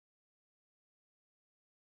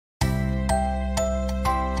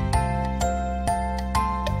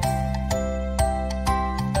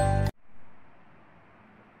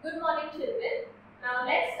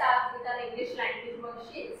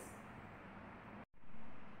worksheets.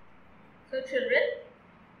 So children,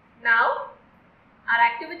 now our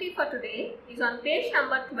activity for today is on page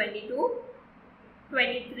number 22,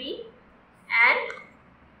 23 and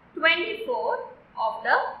 24 of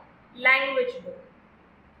the language book.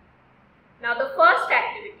 Now the first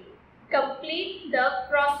activity, complete the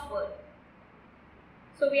crossword.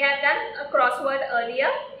 So we have done a crossword earlier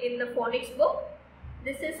in the phonics book.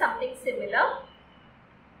 This is something similar.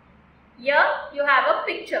 Here you have a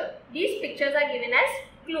picture. These pictures are given as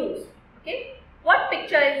clues. Okay. What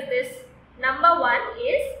picture is this? Number 1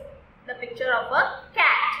 is the picture of a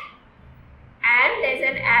cat. And there is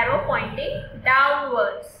an arrow pointing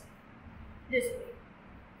downwards this way.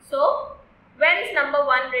 So where is number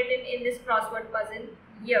 1 written in this crossword puzzle?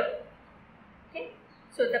 Here. Okay.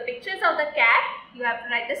 So the pictures of the cat, you have to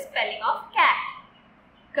write the spelling of cat.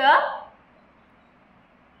 K, A,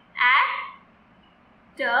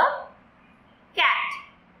 T, cat.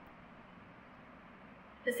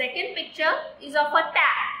 The second picture is of a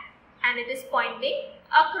tap and it is pointing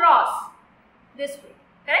across this way.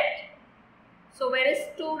 Correct? So where is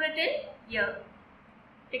 2 written? Here.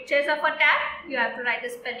 Pictures of a tap, you have to write the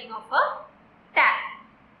spelling of a tap.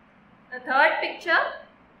 The third picture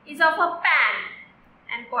is of a pan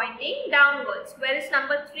and pointing downwards. Where is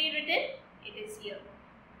number 3 written? It is here.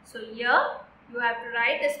 So here you have to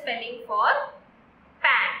write the spelling for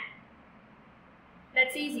pan.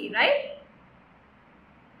 That's easy, right?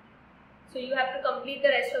 So you have to complete the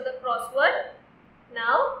rest of the crossword.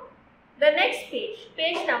 Now the next page,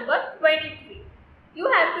 page number 23. You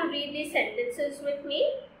have to read these sentences with me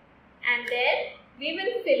and then we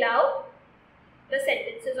will fill out the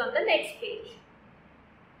sentences on the next page.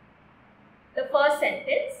 The first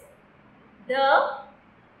sentence, the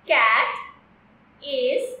cat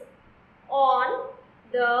is on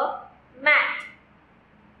the mat.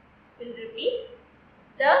 We'll repeat.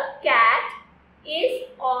 The cat is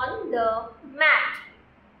on the mat.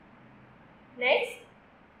 Next,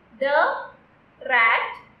 the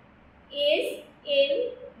rat is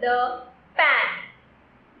in the pan.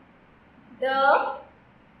 The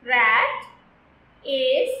rat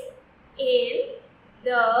is in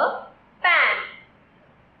the pan.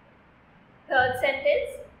 Third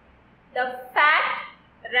sentence, the fat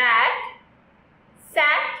rat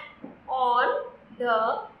sat on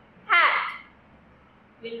the hat.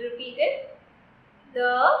 We'll repeat it.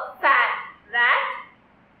 The fat rat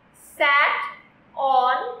sat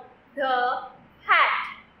on the hat.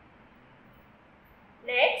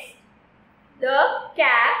 Next, the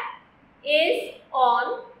cat is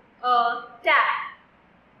on a tap.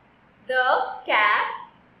 The cat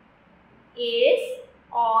is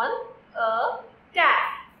on a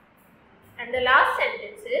tap. And the last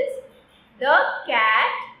sentence is, the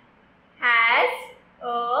cat has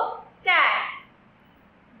a tag.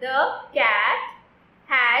 The cat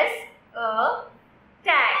has a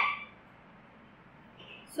tag.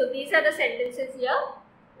 So these are the sentences here.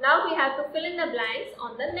 Now we have to fill in the blanks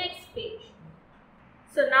on the next page.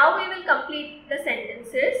 So now we will complete the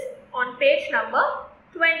sentences on page number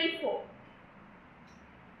 24.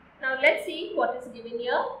 Now let's see what is given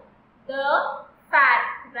here. The fat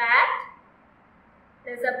rat,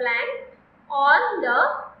 there's a blank, on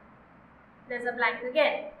the, there's a blank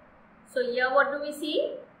again. So here what do we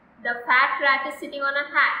see? The fat rat is sitting on a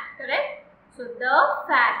hat, correct? So the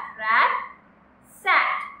fat rat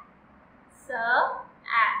sat,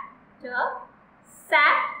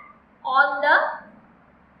 sat on the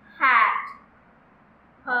hat.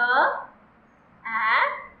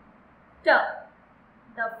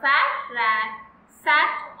 The fat rat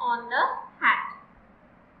sat on the hat.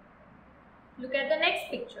 Look at the next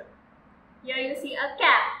picture. Here you see a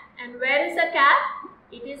cap. And where is the cap?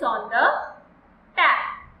 It is on the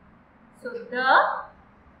tap. So the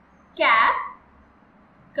cap,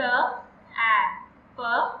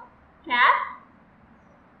 cap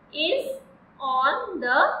is on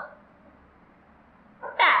the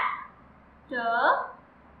tap.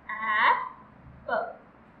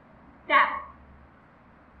 Tap.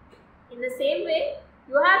 In the same way,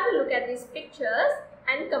 you have to look at these pictures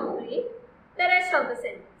and complete the rest of the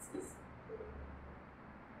sentences.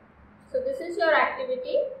 So this is your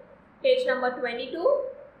activity, page number 22,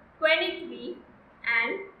 23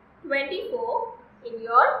 and 24 in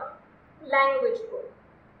your language book.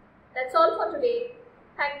 That's all for today.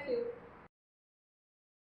 Thank you.